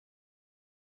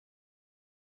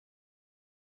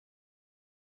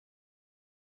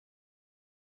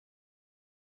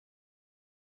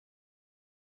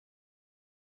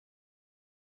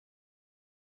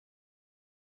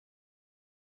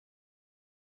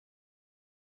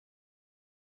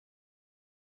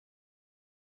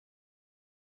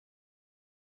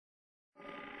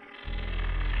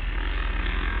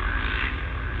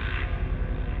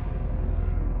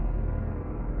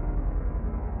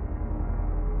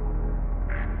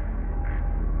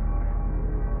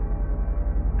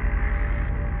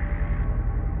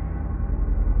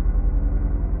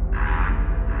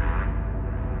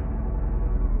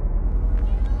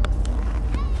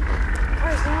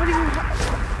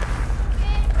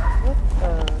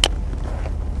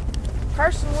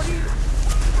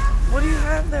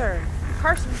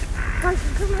Carson, come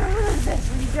here, what is this?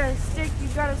 You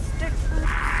got a stick.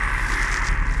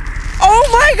 Oh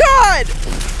my God!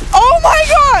 Oh my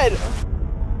God!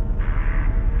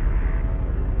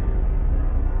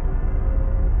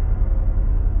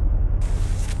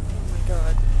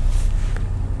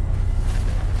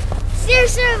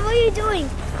 Sarah, what are you doing?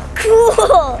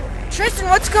 Cool! Tristan,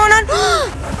 what's going on?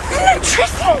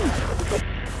 Tristan!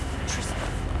 Tristan,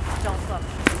 don't look.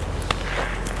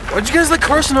 Why'd you guys let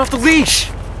Carson off the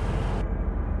leash?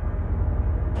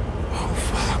 Oh,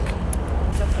 fuck.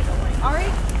 It's okay, don't worry. Ari,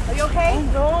 are you okay? Oh,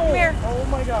 no. Come here. Oh,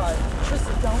 my God.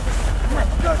 Tristan, don't. Come on,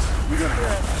 guys. We gotta go.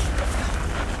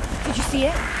 Did you see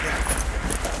it?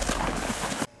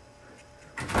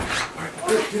 All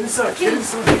right, get inside. Get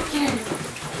inside. Get in.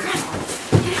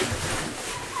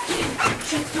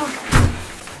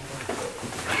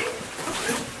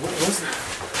 What was that?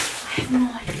 I have no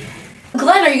idea.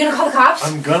 Glenn, are you gonna call the cops?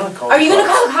 I'm gonna call Are you gonna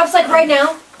call the cops like right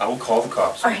now? I will call the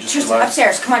cops. Alright, Just Tristan, relax.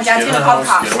 upstairs. Come on, Dad's Get in gonna the call the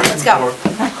house. cops. Get away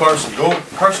Let's from go. the door.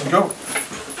 Carson, go. Carson, go.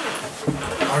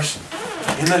 Carson,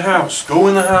 in the house. Go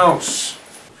in the house.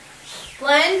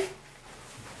 Glenn?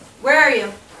 Where are you?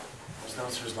 I was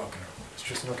downstairs locking her. Is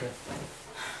Tristan okay?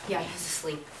 Yeah, he's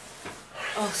asleep.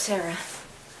 Oh, Sarah.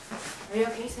 Are you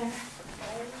okay, Sarah?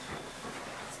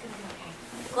 It's gonna be okay.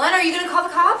 Glenn, are you gonna call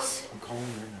the cops? I'm calling you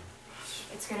right now.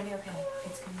 It's gonna be okay.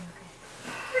 It's gonna be okay.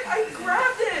 I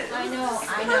grabbed it. I know.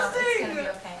 It's gonna be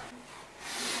okay.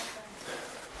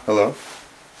 Hello?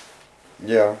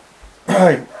 Yeah.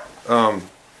 Hi.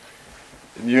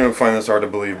 You're gonna find this hard to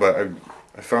believe, but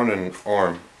I found an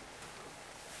arm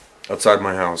outside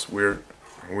my house. We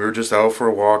were just out for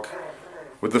a walk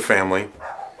with the family,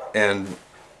 and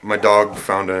my dog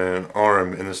found an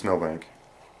arm in the snowbank.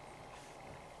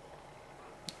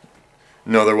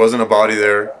 No, there wasn't a body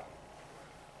there.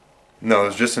 No, it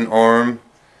was just an arm,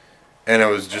 and it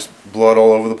was just blood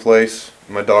all over the place.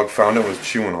 My dog found it, was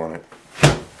chewing on it.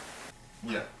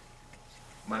 Yeah.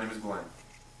 My name is Glenn.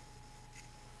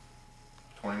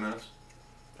 20 minutes?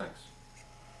 Thanks.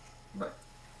 Bye.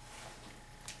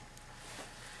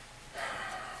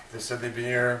 They said they'd be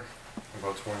here in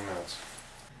about 20 minutes.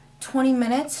 20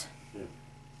 minutes? Yeah.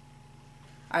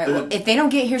 Alright, well, if they don't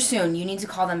get here soon, you need to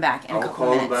call them back in a couple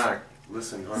minutes. I'll call them back.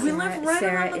 Listen, honey. We live right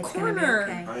around the it's corner. Gonna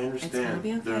be okay. I understand. It's gonna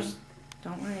be okay. There's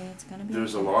Don't worry, it's gonna be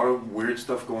There's a okay. lot of weird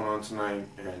stuff going on tonight,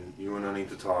 and you and I need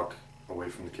to talk away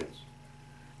from the kids.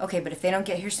 Okay, but if they don't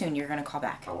get here soon, you're gonna call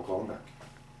back. I will call them back.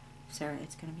 Sarah,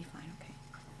 it's gonna be fine, okay?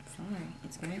 Don't worry,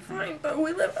 it's gonna be fine. Fine, but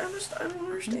we live. I don't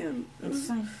understand. It's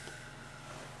fine.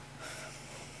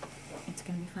 It's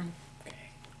gonna be fine.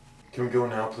 Can we go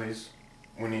now, please?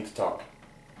 We need to talk.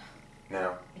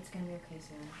 Now. It's gonna be okay,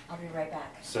 Sarah. I'll be right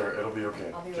back. Sarah, it'll be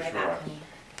okay. I'll be Just right relax. back, honey.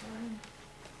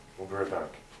 We'll be right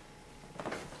back.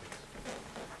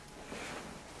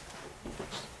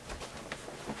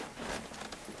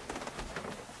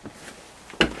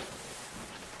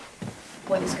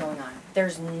 What is going on?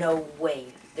 There's no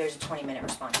way there's a 20-minute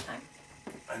response time.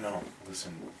 I know.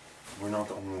 Listen, we're not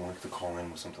the only ones to call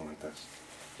in with something like this.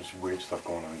 There's weird stuff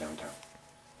going on downtown.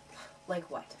 Like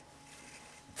what?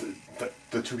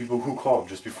 The two people who called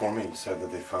just before me said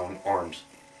that they found arms.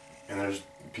 And there's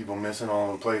people missing all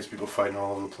over the place, people fighting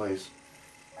all over the place.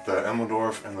 The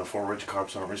Emmeldorf and the Fort Ridge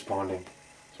cops aren't responding,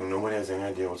 so nobody has any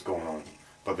idea what's going on.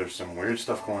 But there's some weird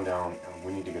stuff going down, and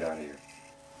we need to get out of here.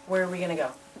 Where are we gonna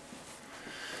go?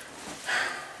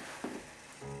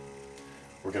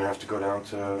 We're gonna have to go down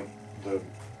to the...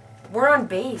 We're on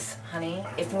base, honey.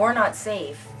 If we're not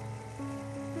safe.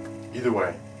 Either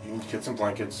way, you need to get some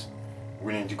blankets,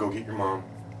 we need to go get your mom,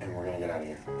 and we're gonna get out of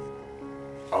here.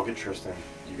 I'll get Tristan,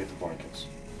 you get the blankets,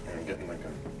 and I'm getting my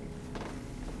gun.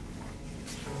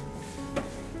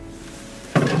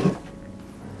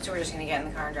 So we're just gonna get in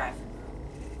the car and drive.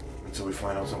 Until we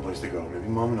find out someplace to go. Maybe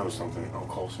Mom knows something. I'll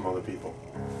call some other people.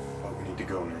 But we need to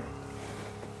go now.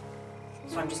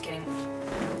 So I'm just getting...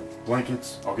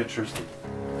 Blankets, I'll get Tristan.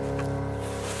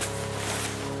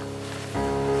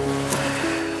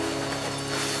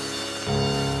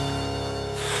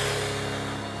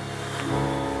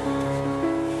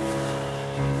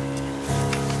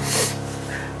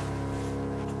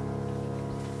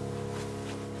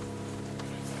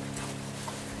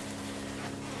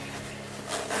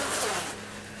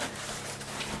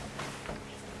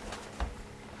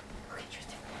 Okay,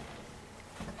 Tristan.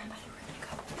 Come on, buddy. We're gonna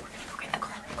go. We're gonna go get in the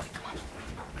car real quick. Come on.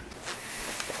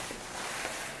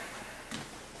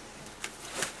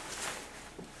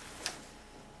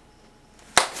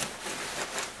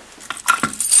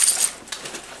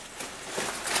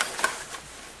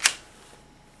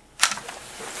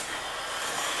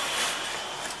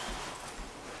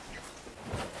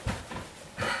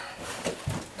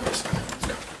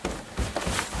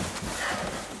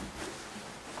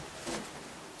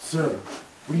 Sarah,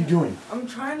 what are you doing? I'm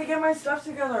trying to get my stuff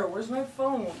together. Where's my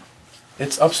phone?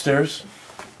 It's upstairs.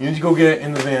 You need to go get it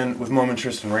in the van with Mom and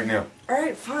Tristan right now.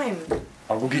 Alright, fine.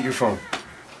 I'll go get your phone.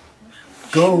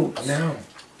 Go now.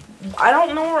 I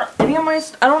don't know where any of my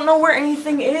I don't know where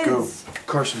anything is. Go.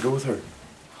 Carson, go with her.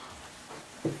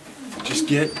 Just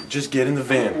get in the I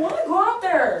van. want to go out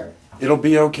there. It'll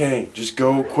be okay. Just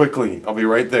go quickly. I'll be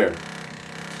right there.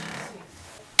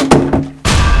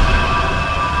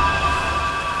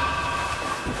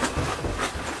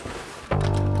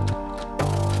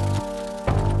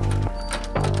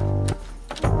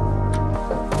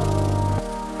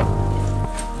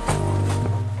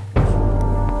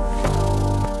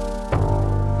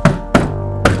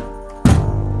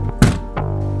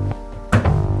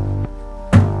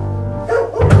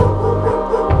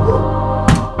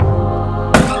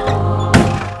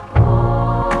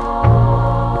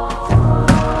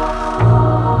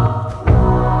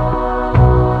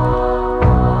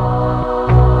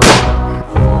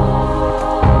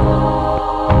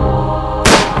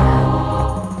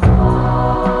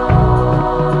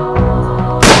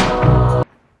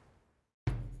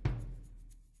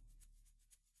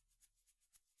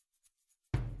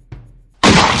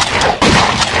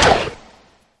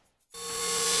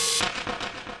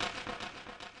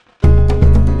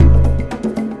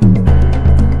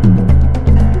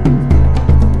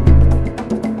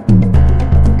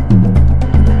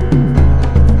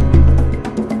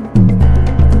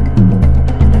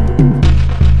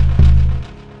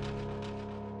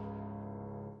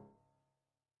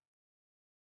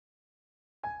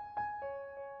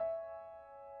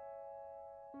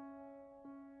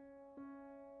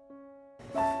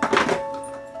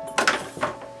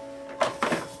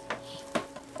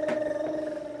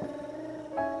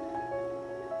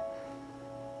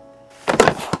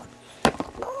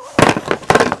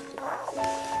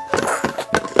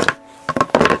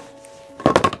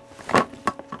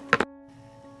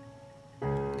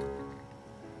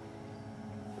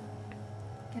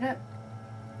 Get up.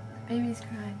 The baby's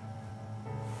crying.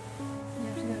 You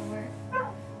have to go to work.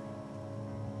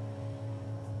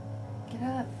 Get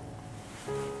up.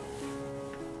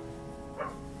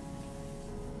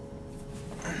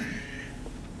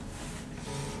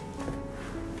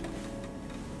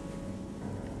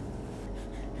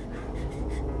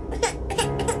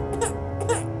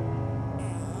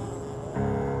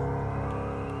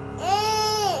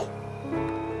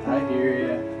 I hear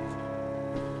ya.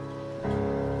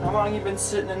 How long you been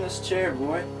sitting in this chair,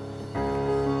 boy?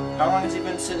 How long has he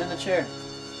been sitting in the chair?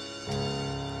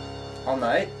 All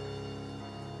night?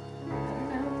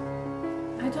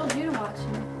 I told you to watch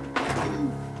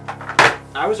him.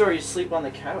 I was already asleep on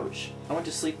the couch. I went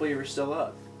to sleep while you were still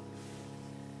up.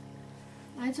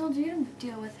 I told you to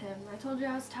deal with him. I told you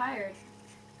I was tired.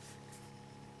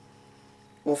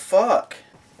 Well, fuck.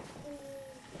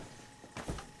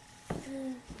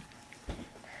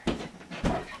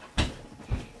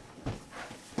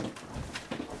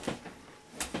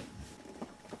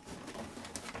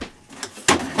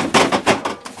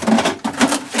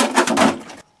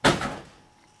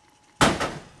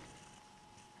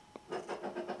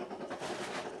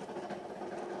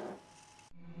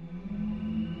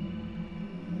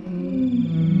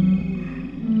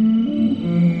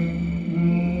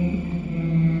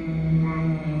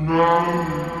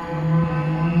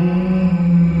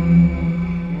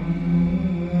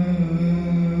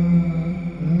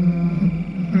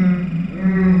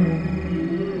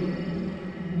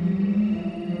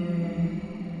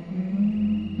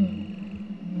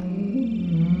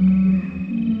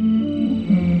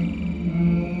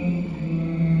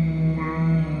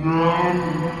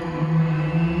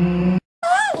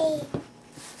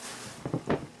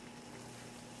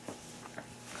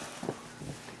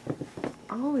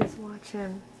 Always watch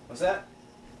him. What's that?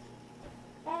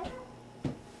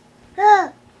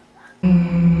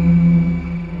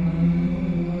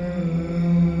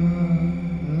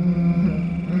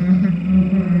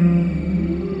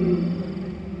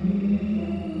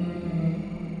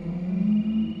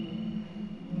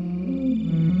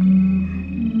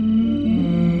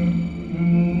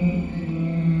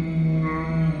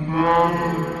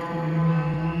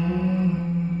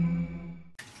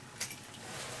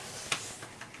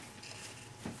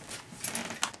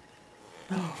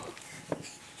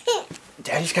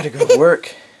 Daddy's gotta go to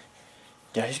work.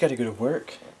 Daddy's gotta go to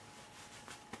work.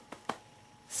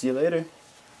 See you later.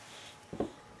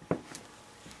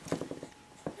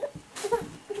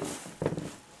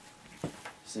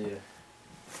 See ya.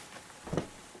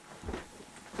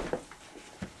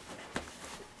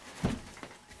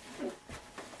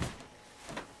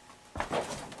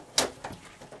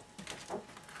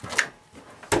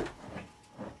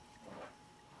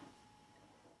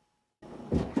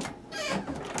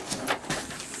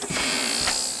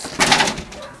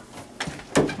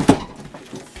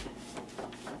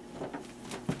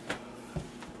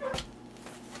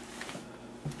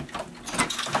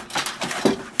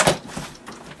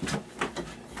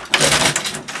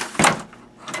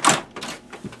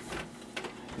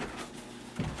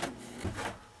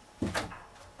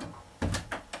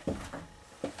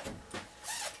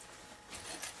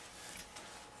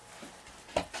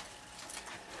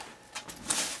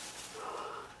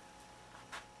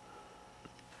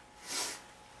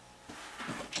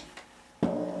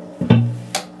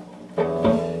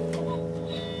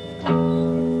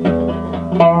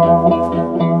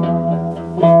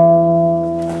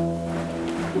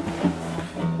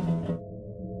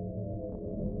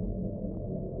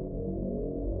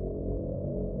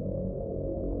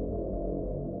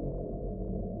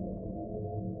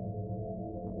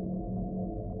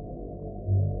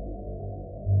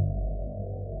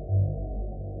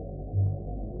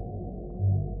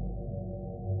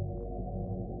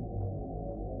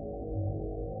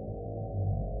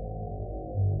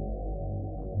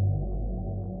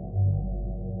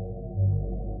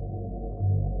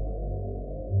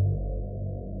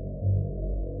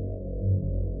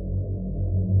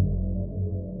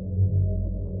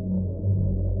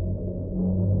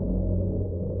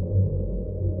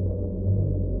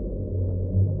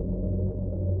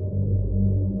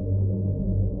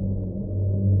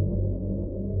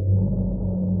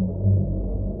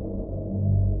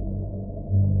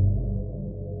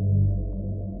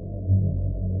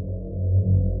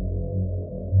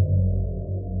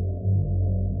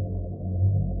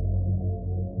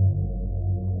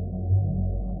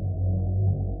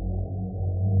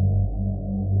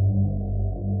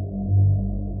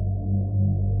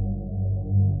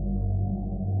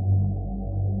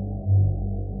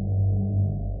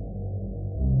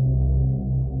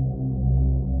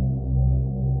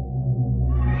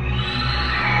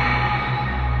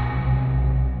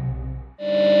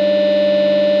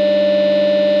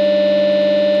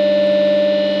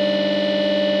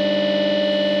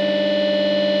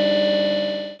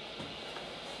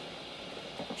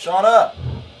 on up.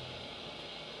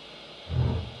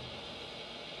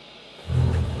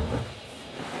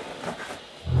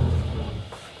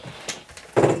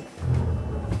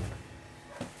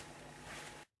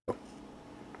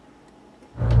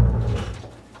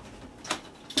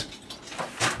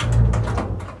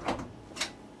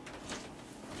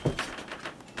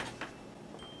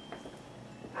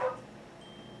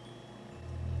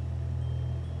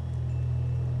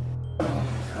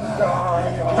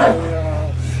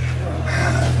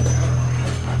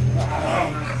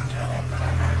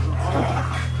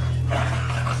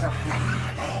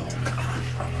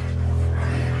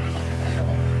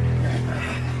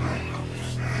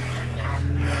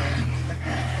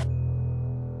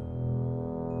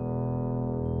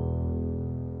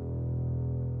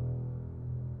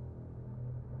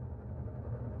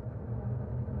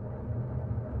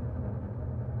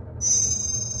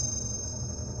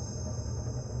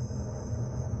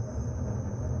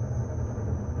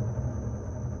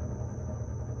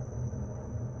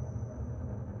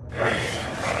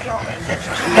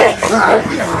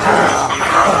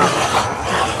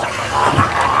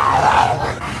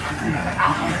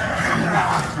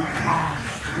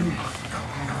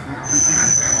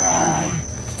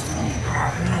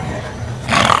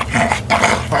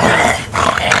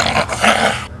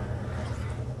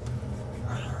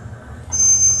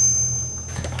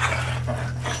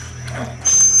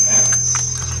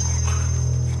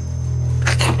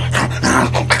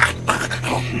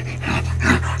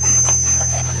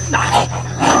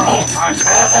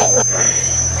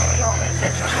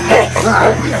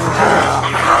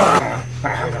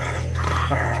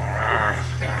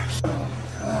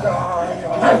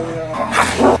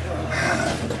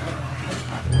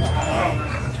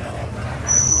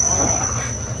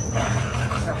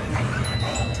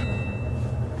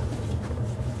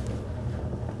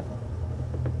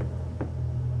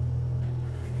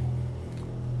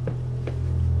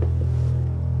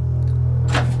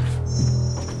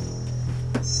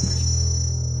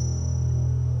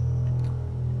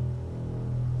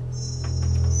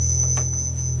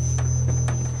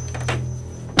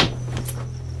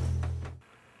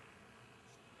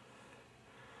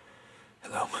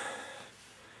 Hello.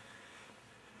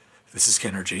 This is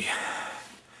Kennergy.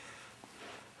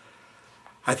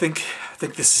 I think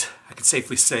this, I can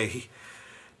safely say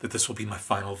that this will be my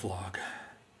final vlog.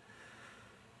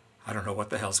 I don't know what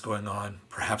the hell's going on.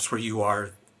 Perhaps where you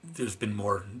are, there's been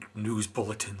more news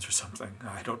bulletins or something.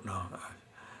 I don't know.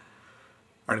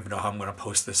 I don't even know how I'm going to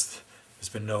post this. There's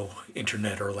been no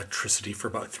internet or electricity for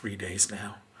about 3 days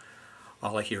now.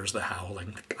 All I hear is the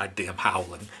howling, the goddamn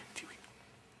howling.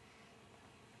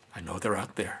 I know they're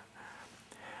out there.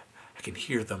 I can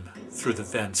hear them through the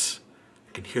vents.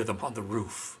 I can hear them on the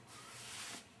roof.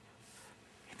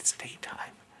 It's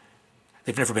daytime.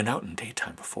 They've never been out in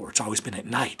daytime before. It's always been at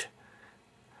night.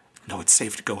 No, it's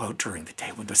safe to go out during the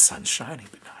day when the sun's shining,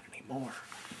 but not anymore.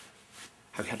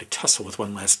 I had to tussle with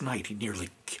one last night. He nearly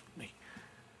killed me.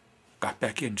 Got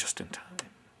back in just in time.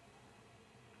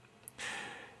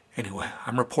 Anyway,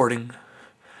 I'm reporting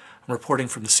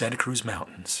from the Santa Cruz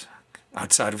Mountains,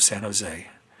 outside of San Jose.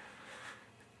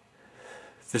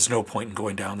 There's no point in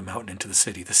going down the mountain into the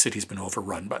city. The city's been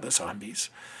overrun by the zombies.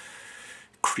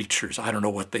 Creatures, I don't know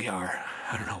what they are.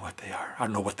 I don't know what they are. I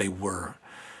don't know what they were.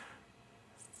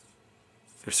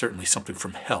 They're certainly something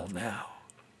from hell now.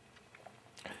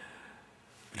 But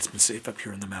it's been safe up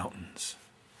here in the mountains.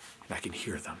 And I can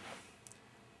hear them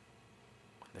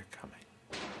when they're coming.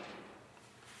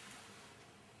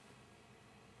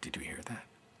 Did you hear that?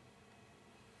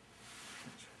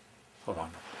 Hold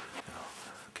on. No.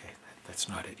 Okay, that's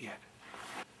not it yet.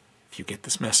 If you get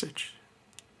this message,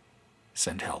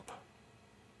 send help.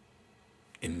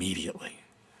 Immediately.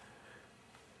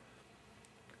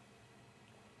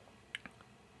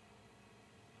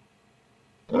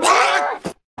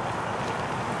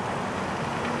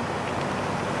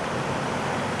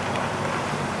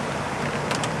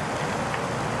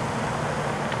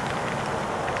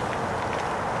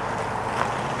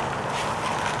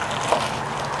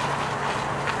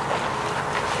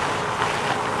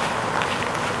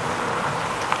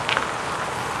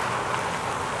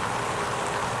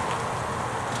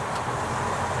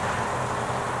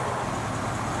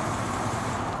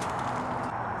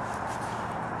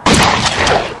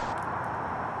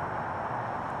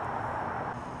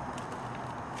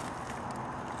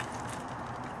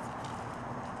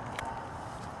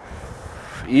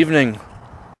 Evening.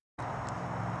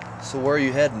 So where are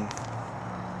you heading?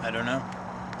 I don't know.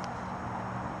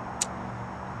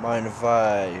 Mind if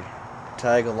I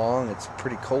tag along? It's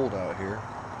pretty cold out here.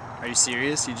 Are you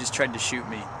serious? You just tried to shoot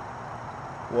me.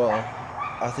 Well,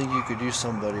 I think you could use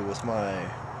somebody with my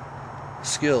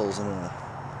skills in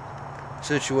a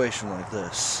situation like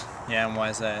this. Yeah, and why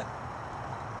is that?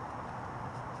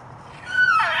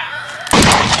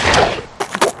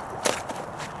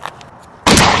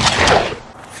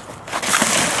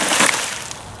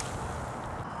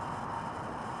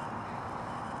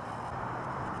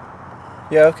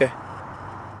 Yeah, okay.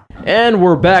 And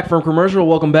we're back from commercial.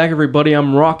 Welcome back, everybody.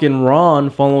 I'm Rockin'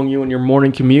 Ron, following you on your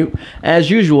morning commute,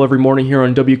 as usual, every morning here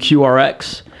on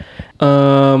WQRX.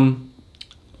 Oh,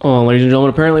 ladies and gentlemen,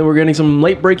 apparently we're getting some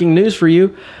late breaking news for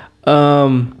you.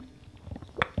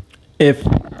 If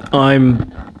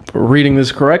I'm reading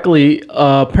this correctly,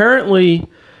 apparently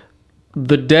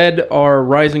the dead are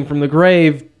rising from the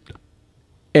grave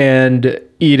and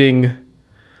eating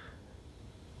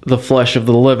the flesh of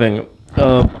the living.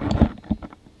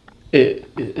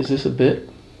 Is this a bit?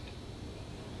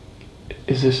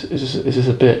 Is this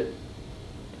a bit?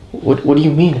 What do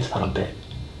you mean it's not a bit?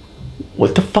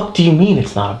 What the fuck do you mean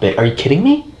it's not a bit? Are you kidding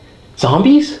me?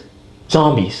 Zombies?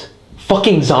 Zombies.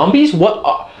 Fucking zombies?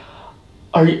 What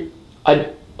are you...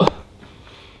 But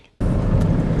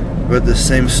the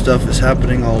same stuff is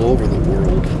happening all over the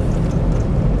world.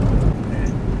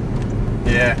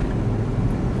 Yeah.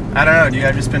 I don't know, dude.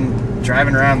 I've just been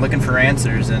driving around looking for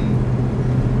answers, and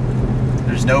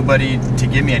there's nobody to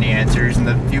give me any answers, and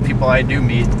the few people I do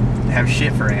meet have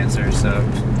shit for answers, so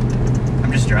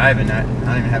I'm just driving. I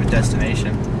don't even have a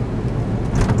destination.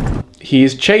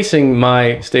 He's chasing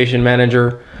my station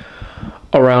manager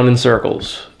around in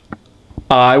circles.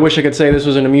 I wish I could say this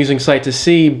was an amusing sight to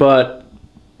see, but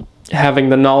having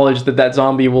the knowledge that that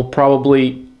zombie will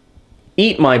probably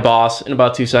eat my boss in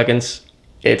about 2 seconds,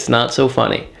 it's not so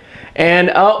funny. And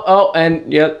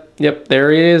and yep,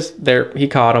 there he is. There, he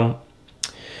caught him.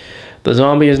 The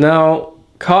zombie has now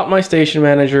caught my station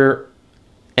manager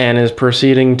and is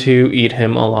proceeding to eat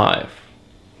him alive.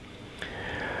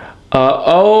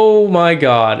 Oh my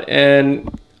god.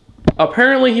 And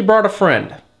apparently he brought a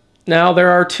friend. Now there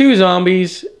are two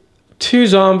zombies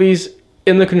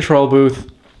in the control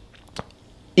booth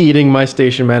eating my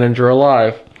station manager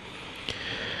alive.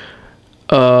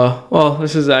 Well,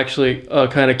 this is actually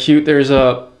kind of cute. There's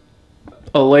a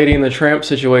Lady in the Tramp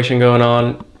situation going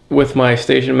on with my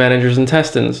station manager's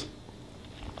intestines.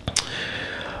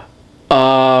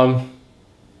 I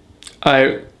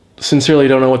sincerely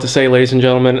don't know what to say, ladies and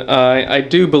gentlemen. I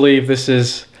do believe this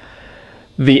is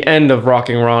the end of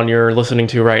Rocking Ron you're listening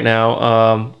to right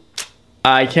now.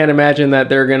 I can't imagine that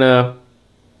they're gonna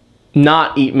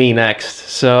not eat me next.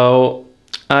 So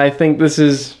I think this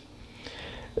is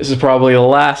probably the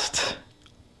last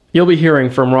you'll be hearing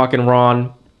from Rockin'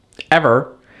 Ron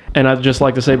ever. And I'd just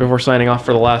like to say before signing off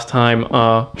for the last time,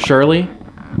 Shirley,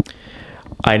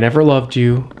 I never loved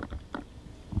you,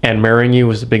 and marrying you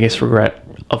was the biggest regret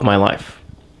of my life.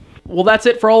 Well, that's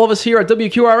it for all of us here at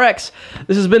WQRX.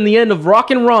 This has been the end of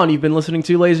Rockin' Ron you've been listening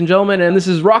to, ladies and gentlemen, and this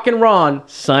is Rockin' Ron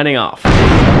signing off.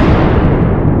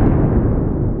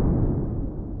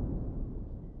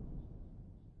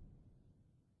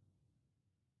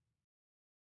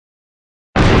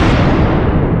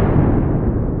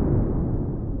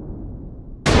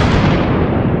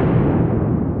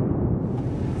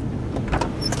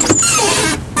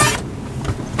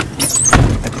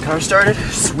 Car started?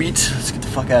 Sweet. Let's get the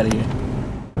fuck out of here.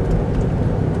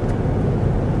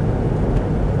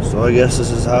 So I guess this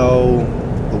is how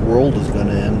the world is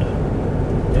gonna end.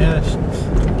 Yeah,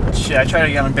 shit, I tried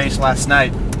to get on base last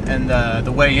night, and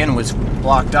the way in was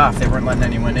blocked off. They weren't letting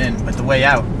anyone in, but the way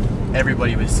out,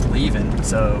 everybody was leaving,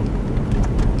 so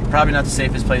probably not the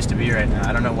safest place to be right now.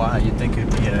 I don't know why. You'd think it'd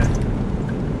be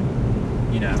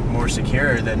more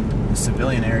secure than the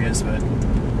civilian areas, but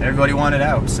everybody wanted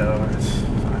out, so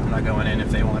I'm not going in if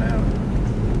they want out.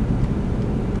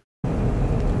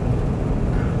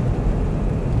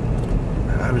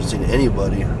 I haven't seen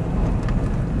anybody.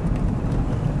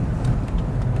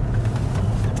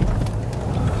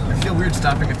 I feel weird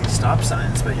stopping at these stop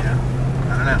signs, but I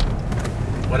don't know.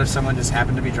 What if someone just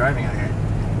happened to be driving out here?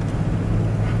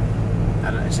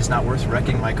 I don't know, it's just not worth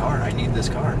wrecking my car. I need this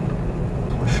car.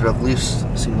 We should at least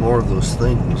see more of those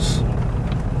things.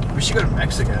 We should go to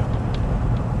Mexico.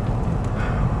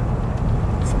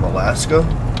 From Alaska?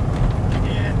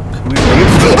 Yeah.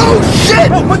 Oh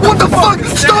shit! Oh, what the fuck?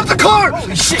 Stop the car!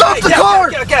 Holy shit! Stop the car!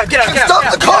 Get out!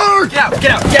 Stop the car!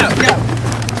 Get out!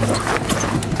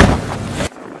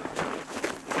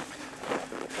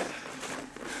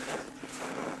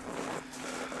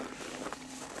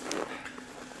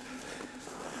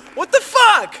 What the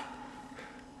fuck?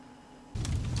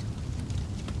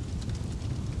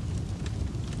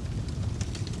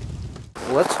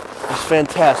 Well, that's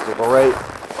fantastic, alright?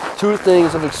 2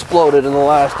 things have exploded in the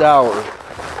last hour.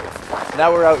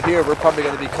 Now we're out here, we're probably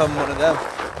going to become one of them.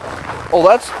 Oh,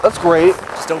 that's great.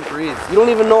 Just don't breathe. You don't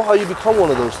even know how you become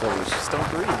one of those things. Just don't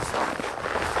breathe.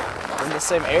 We're in the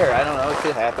same air. I don't know. It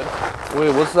could happen. Wait,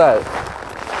 what's that?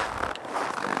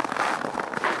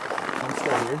 I'm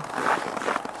still here.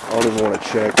 I don't even want to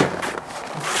check.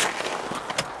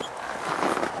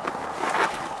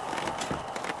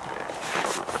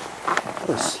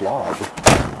 What a slob.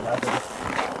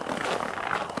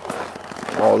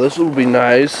 Oh, this would be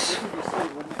nice.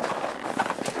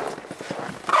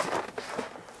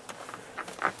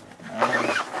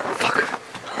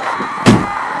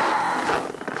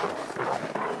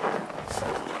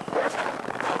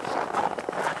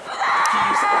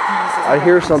 I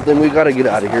hear something. We gotta get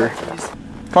out of here.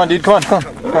 Come on, dude. Come on. Come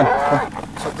on.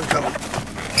 Something coming.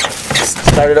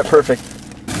 Started up perfect.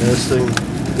 This thing.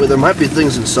 Well, there might be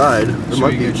things inside. There Should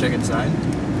might we be. go check inside?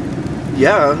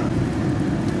 Yeah.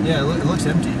 Yeah, it looks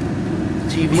empty.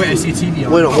 TV. Wait, I see a TV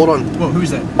on. Wait, hold on. Whoa, who's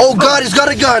that? Oh God, he's got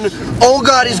a gun! Oh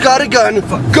God, he's got a gun!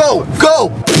 Go! Go!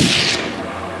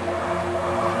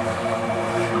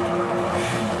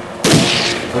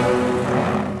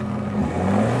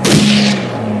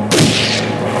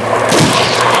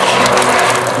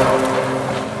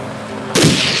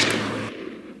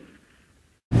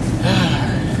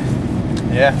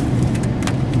 Yeah.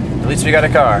 At least we got a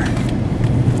car.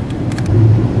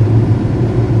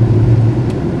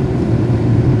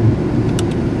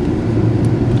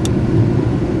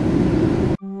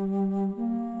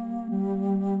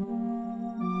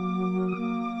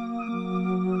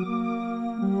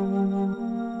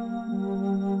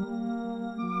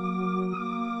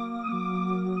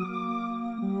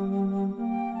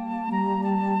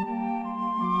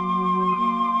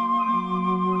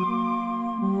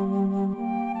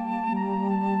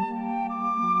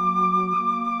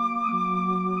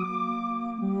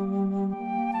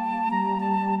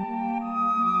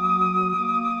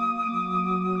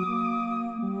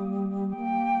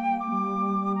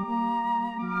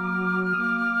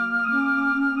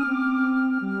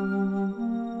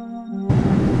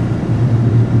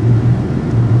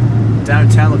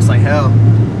 Downtown looks like hell.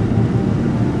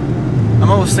 I'm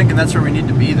almost thinking that's where we need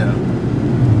to be, though.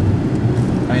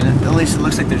 I mean, at least it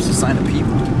looks like there's a sign of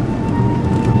people.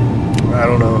 I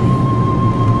don't know.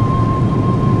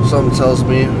 Something tells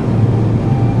me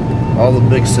all the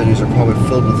big cities are probably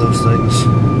filled with those things.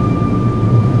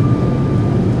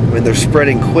 I mean, they're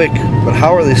spreading quick, but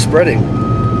how are they spreading?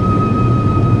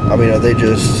 I mean,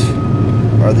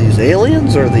 are these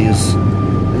aliens? Are these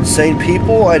insane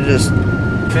people?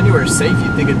 If anywhere is safe,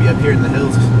 you'd think it'd be up here in the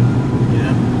hills. You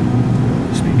know?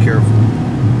 Just be careful.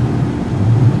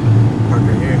 Park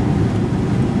right here.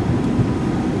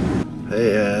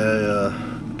 Hey, I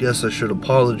guess I should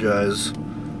apologize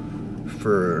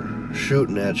for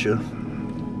shooting at you.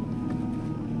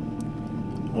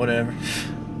 Whatever. I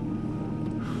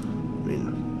mean,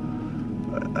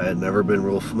 I had never been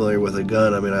real familiar with a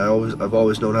gun. I mean, I've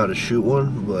always known how to shoot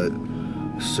one, but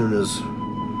as soon as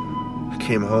I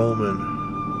came home and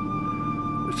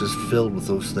it's just filled with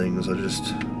those things, I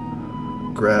just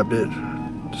grabbed it,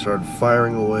 started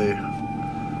firing away.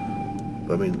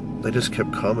 I mean, they just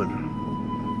kept coming,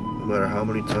 no matter how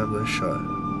many times I shot.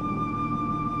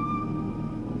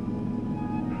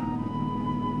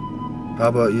 How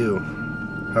about you?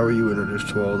 How were you introduced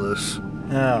to all this?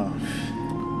 Oh.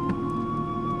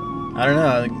 I don't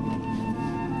know.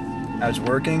 I was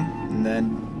working, and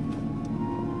then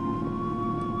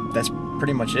that's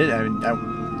pretty much it. I mean,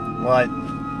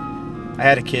 I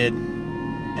had a kid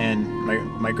and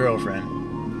my girlfriend.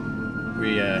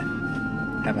 We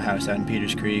have a house out in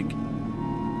Peters Creek,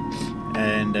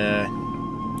 and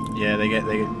yeah, they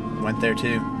went there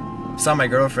too. Saw my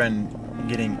girlfriend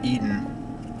getting eaten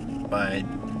by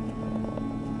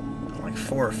like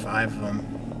 4 or 5 of them,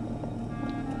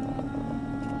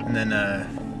 and then the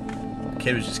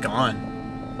kid was just gone.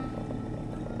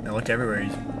 I looked everywhere,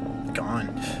 he's gone.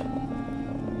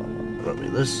 I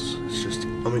mean, this is just,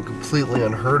 completely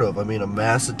unheard of. I mean, a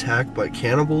mass attack by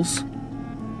cannibals?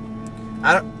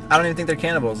 I don't even think they're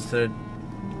cannibals.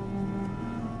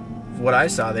 What I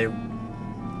saw, they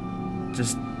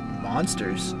just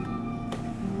monsters.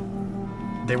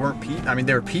 They weren't I mean,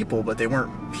 they were people, but they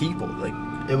weren't people. Like,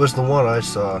 It was the one I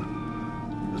saw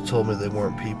that told me they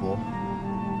weren't people.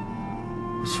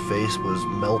 His face was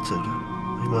melted.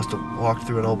 He must have walked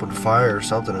through an open fire or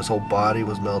something. His whole body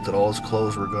was melted. All his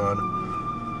clothes were gone.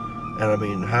 And I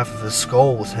mean, half of his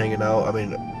skull was hanging out. I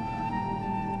mean,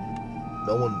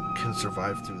 no one can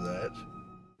survive through that.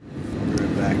 Be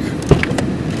right back.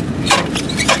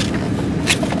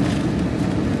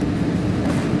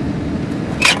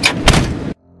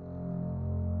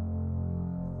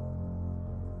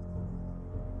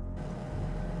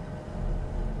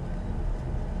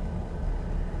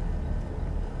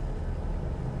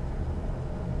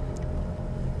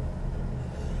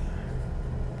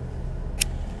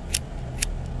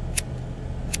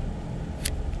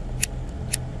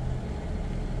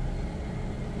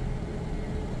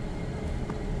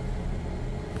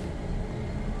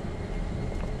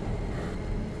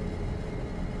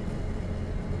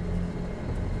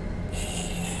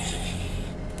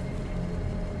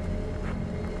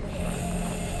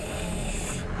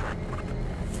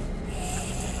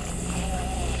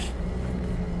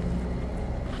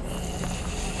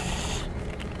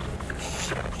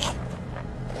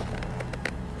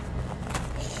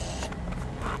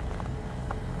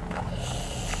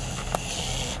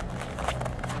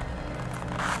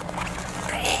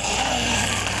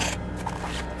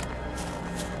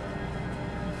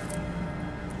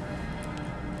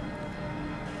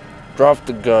 Drop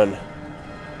the gun.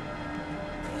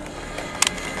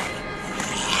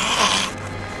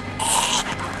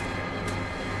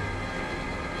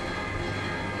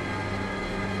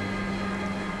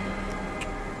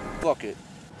 Fuck it.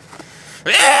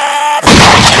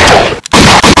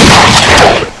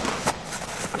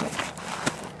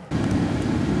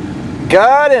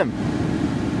 Got him!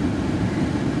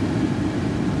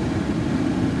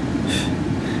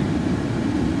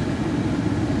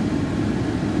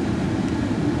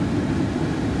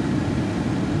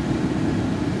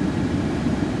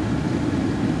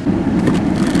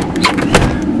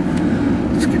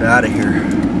 Let's get out of here.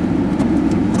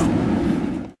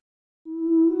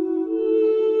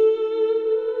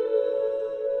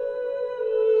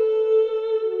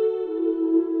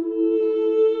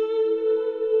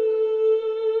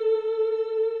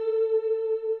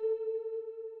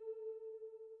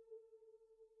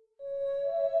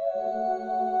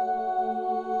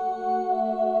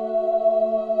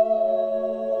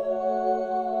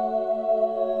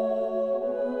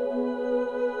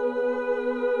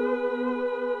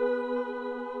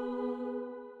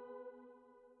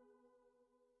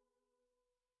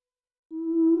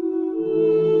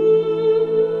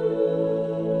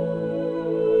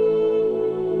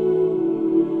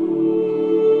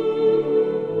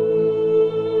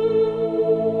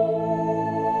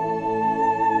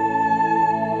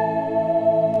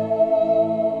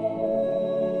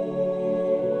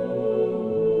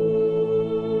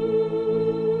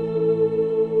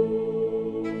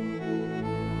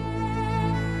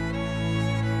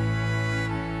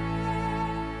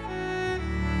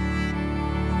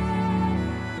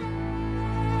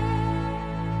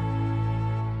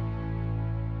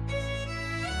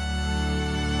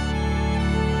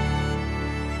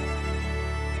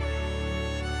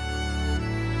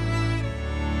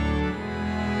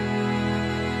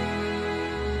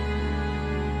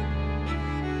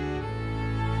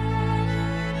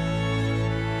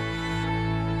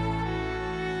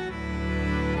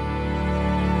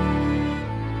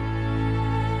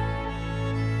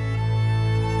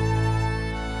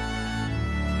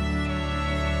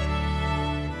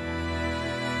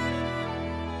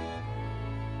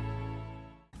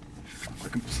 We're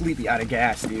completely out of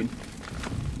gas, dude.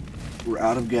 We're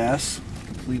out of gas.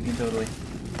 Completely and totally.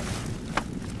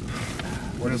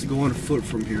 Where does it go on foot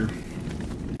from here?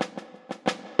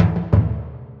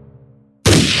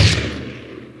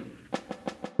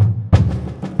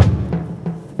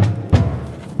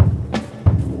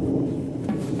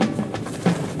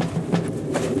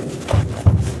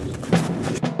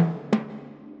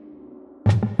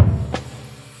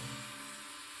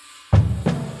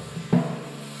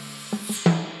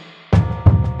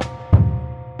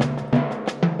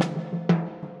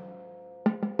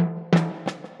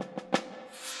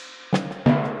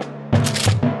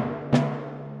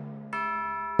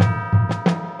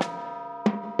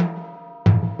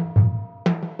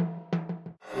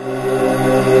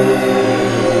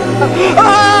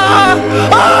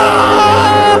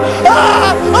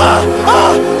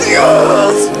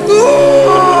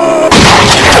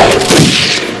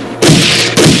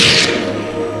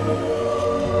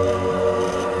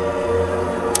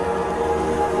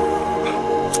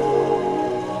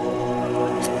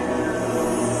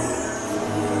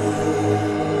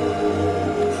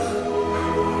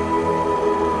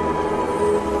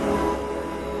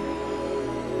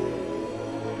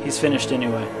 He's finished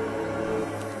anyway.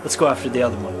 Let's go after the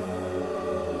other one.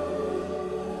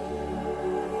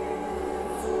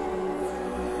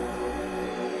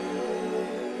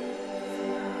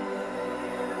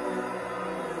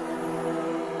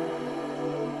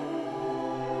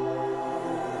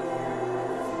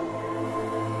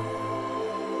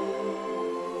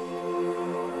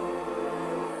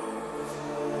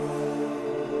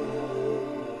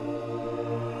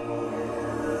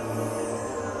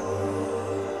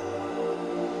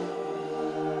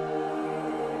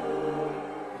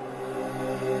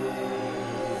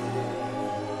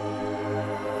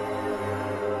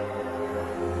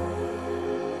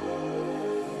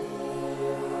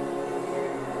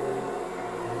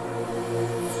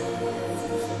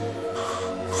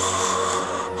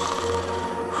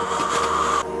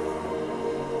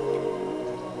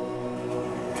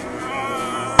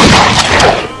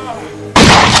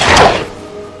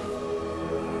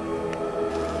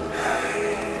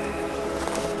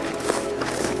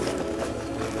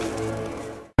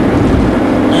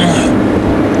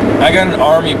 I got an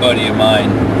army buddy of mine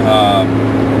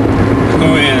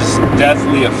who is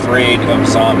deathly afraid of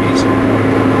zombies.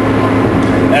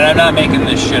 And I'm not making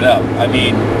this shit up. I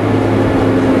mean,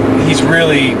 he's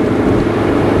really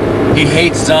He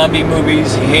hates zombie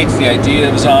movies. He hates the idea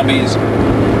of zombies.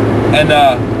 And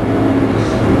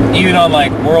even on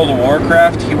like World of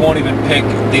Warcraft, he won't even pick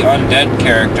the undead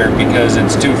character because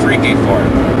it's too freaky for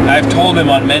him. I've told him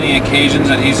on many occasions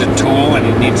that he's a tool and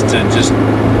he needs to just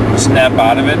snap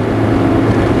out of it.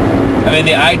 I mean,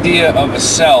 the idea of a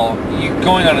cell, you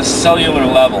going on a cellular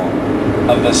level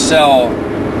of the cell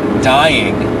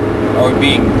dying or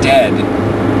being dead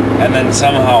and then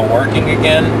somehow working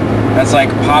again, that's like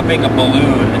popping a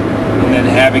balloon and then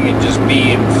having it just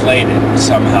be inflated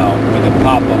somehow with a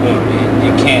pop balloon.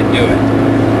 You can't do it.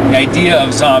 The idea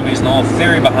of zombies and the whole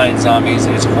theory behind zombies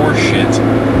is horseshit.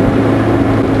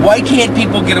 Why can't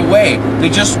people get away? They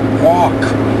just walk.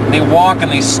 They walk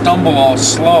and they stumble all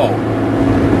slow.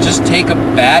 Just take a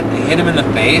bat, hit him in the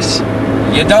face,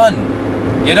 you're done.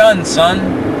 You're done, son.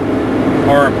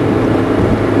 Or,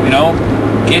 you know,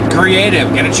 get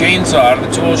creative. Get a chainsaw out of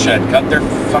the tool shed. Cut their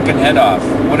fucking head off.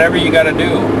 Whatever you gotta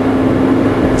do.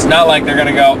 It's not like they're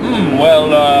gonna go,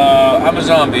 I'm a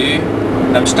zombie,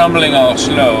 and I'm stumbling all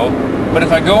slow, but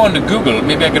if I go onto Google,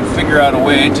 maybe I can figure out a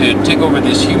way to take over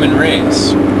this human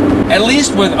race. At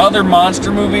least with other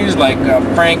monster movies like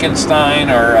Frankenstein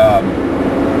or,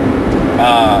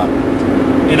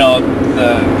 you know,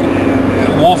 the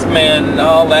Wolfman,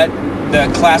 all that, the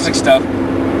classic stuff,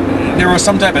 there was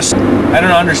some type of, I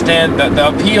don't understand the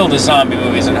appeal to zombie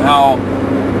movies and how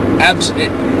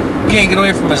you can't get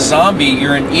away from a zombie,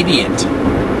 you're an idiot.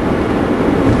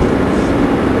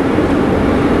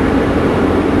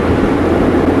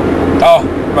 Oh,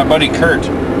 my buddy Kurt.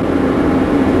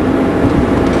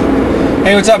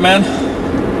 Hey, what's up, man?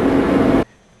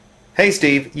 Hey,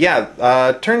 Steve.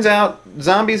 Yeah, turns out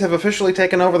zombies have officially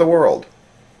taken over the world.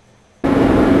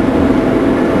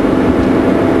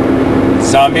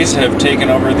 Zombies have taken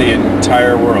over the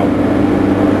entire world.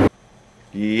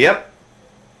 Yep.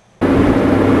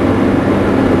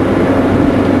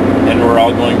 And we're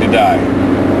all going to die.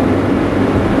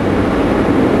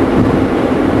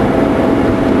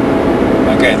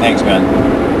 Okay, thanks, man.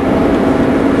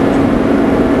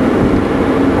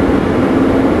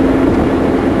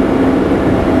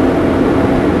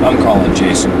 I'm calling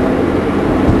Jason.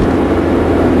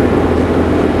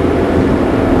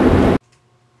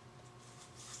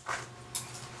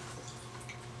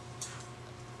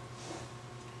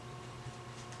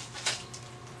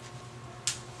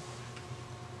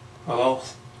 Hello?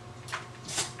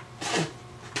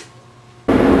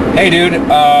 Hey, dude,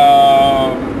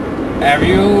 have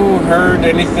you heard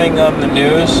anything on the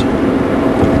news?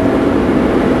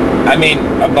 I mean,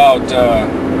 about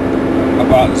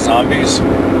zombies?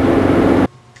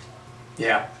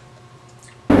 Yeah.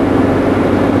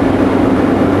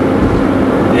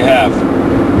 You have?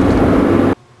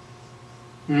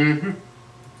 Mm-hmm.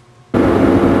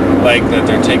 Like that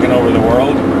they're taking over the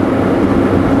world?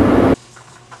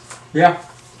 Yeah.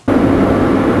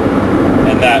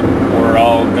 And that we're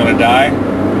all gonna die?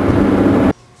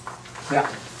 Yeah.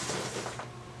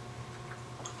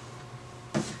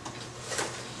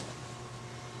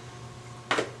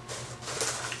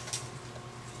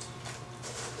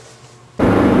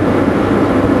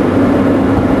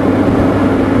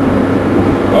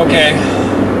 Okay.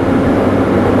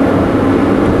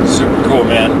 Super cool,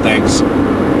 man. Thanks.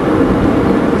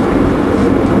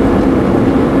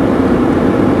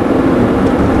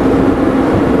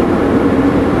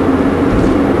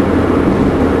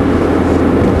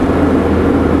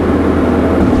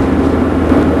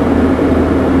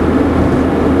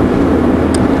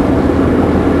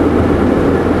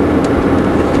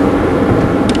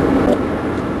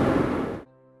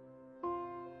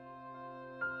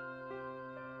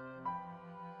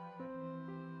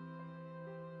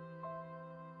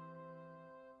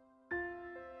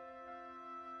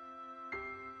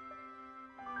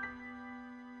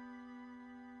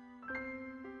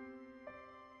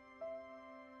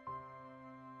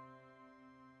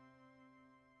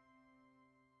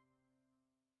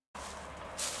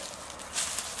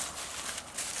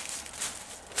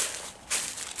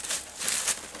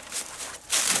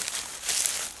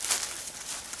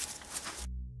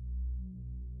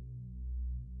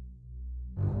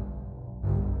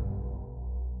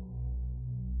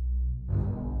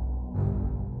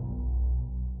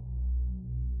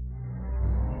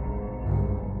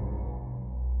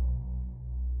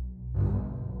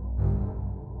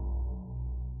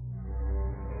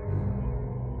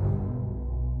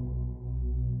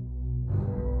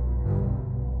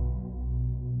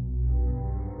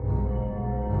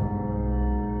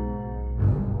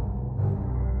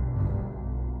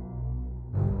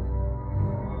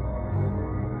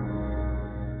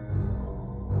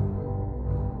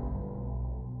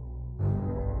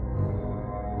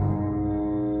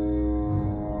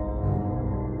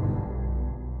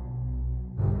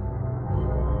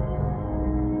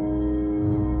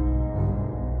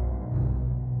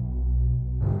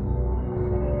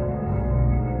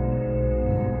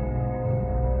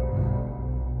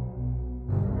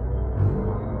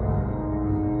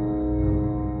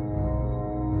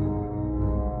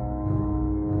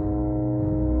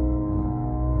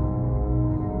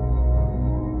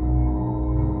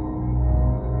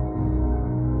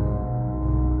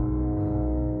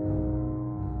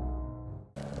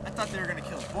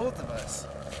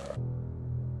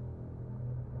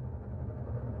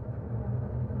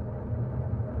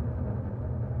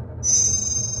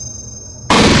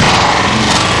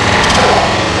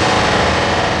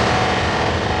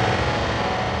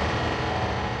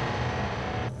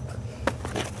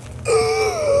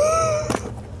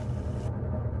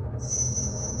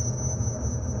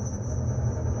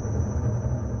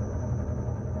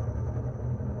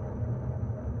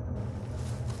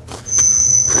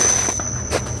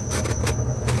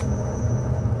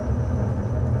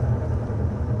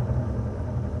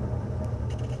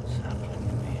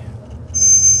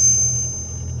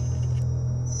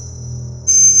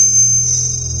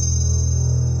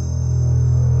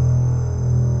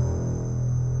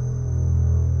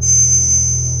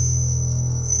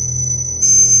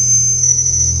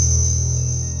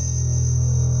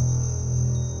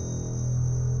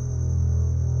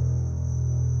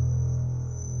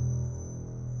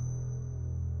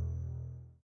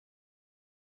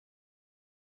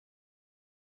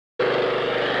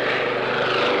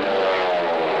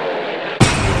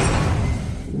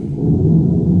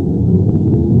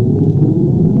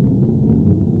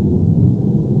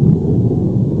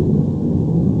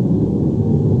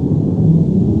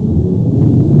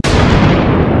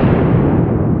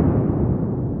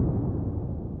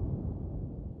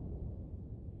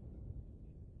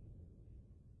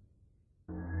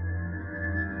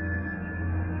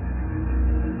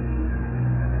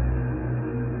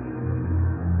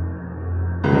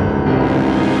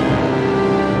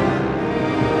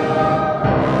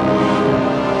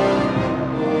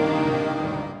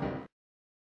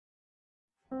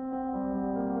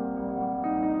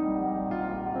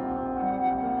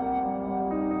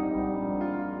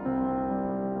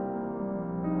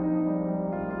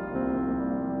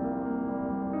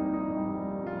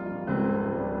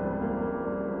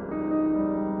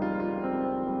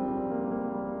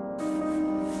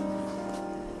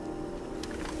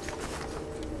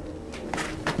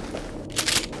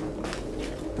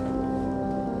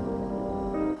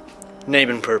 Name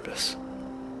and purpose.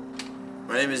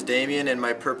 My name is Damien, and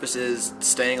my purpose is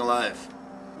staying alive.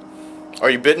 Are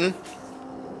you bitten?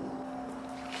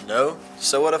 No?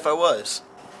 So what if I was?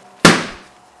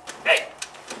 Hey!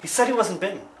 He said he wasn't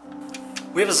bitten.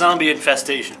 We have a zombie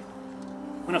infestation.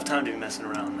 We don't have time to be messing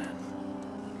around, man.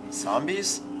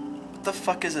 Zombies? What the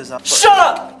fuck is a zombie? Shut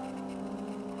up!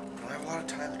 I don't have a lot of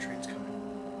time, the train's coming.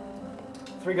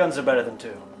 3 guns are better than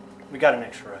 2. We got an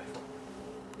extra rifle.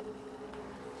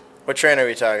 What train are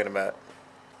we talking about?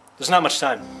 There's not much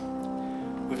time.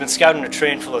 We've been scouting a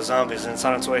train full of zombies and it's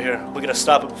on its way here. We gotta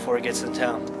stop it before it gets in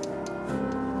town.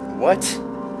 What?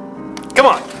 Come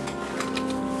on!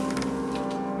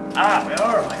 Ah, my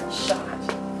arm, I got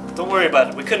shot. Don't worry about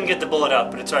it. We couldn't get the bullet out,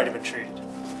 but it's already been treated.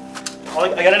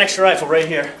 I got an extra rifle right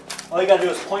here. All you gotta do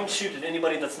is point and shoot at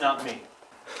anybody that's not me.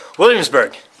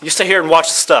 Williamsburg, you stay here and watch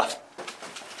the stuff.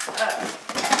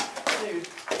 Dude.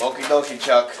 Okie dokie,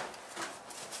 Chuck.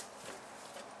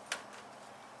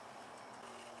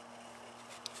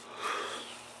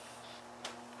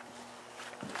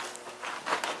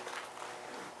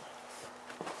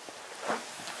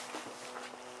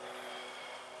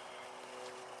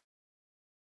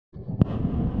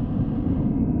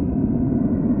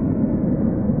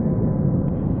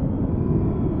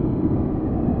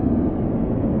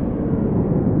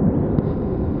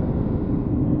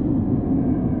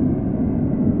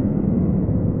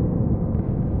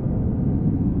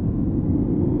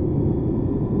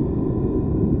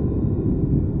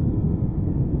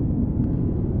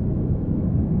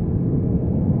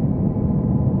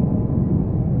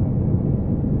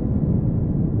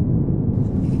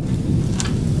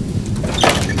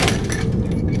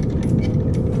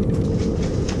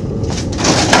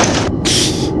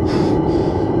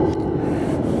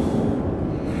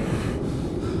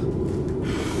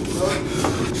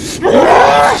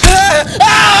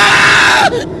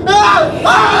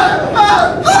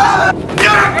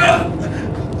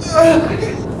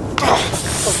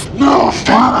 No,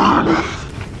 stop!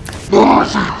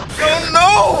 Oh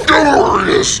no! Don't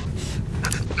worry this!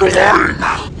 You're lying!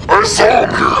 I saw him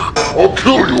here! I'll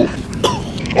kill you!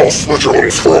 I'll slit your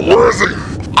little throat! Where is he?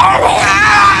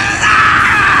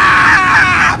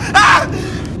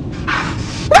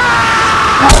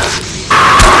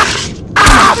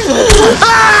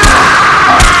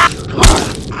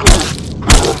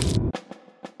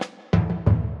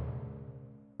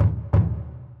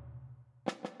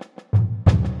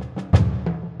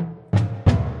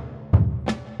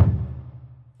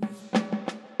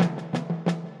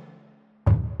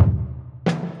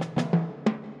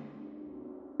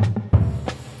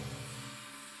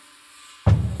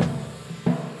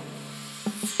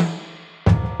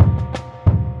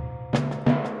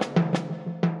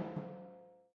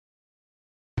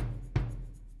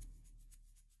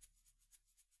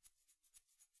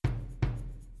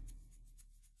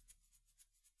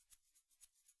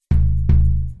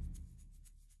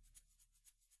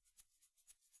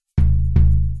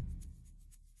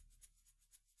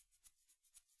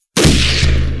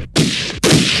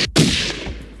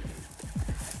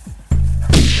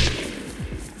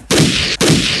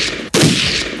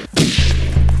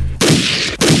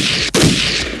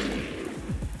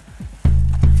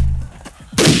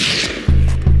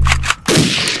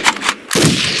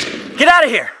 Get out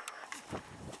of here!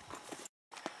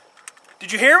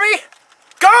 Did you hear me?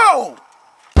 Go!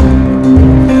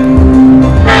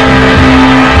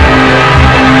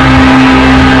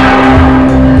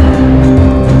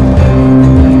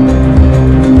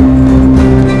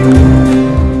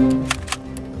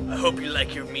 I hope you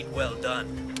like your meat well done.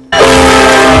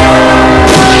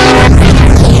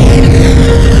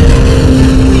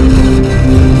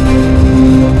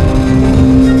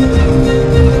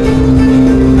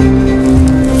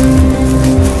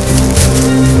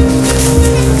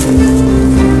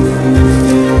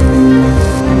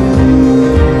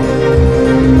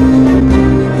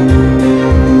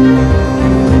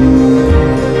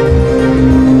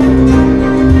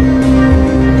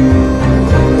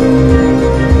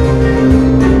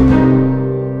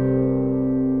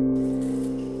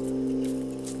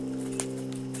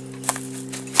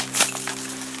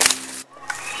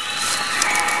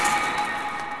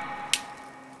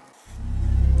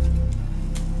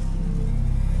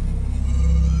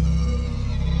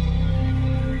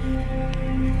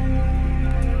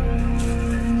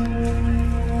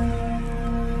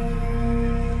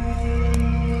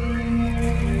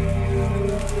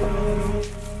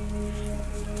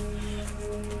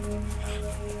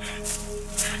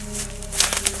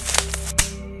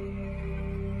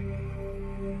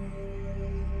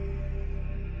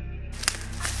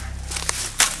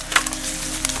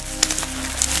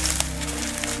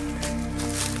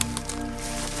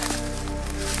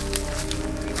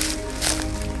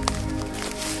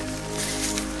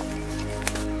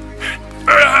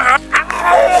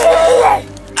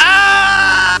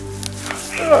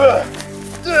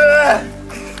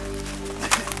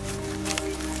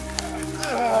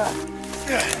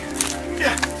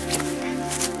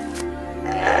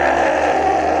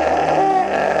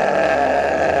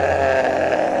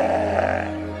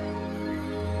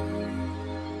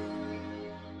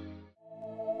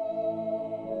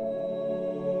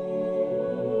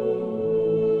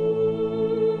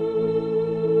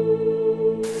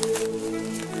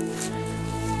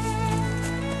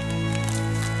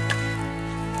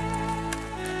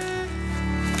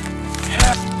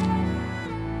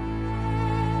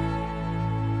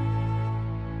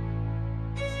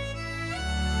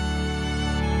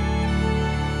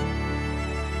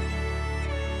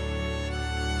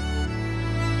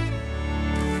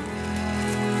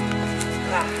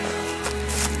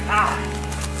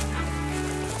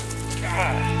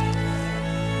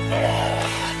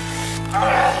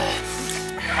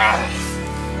 Ah.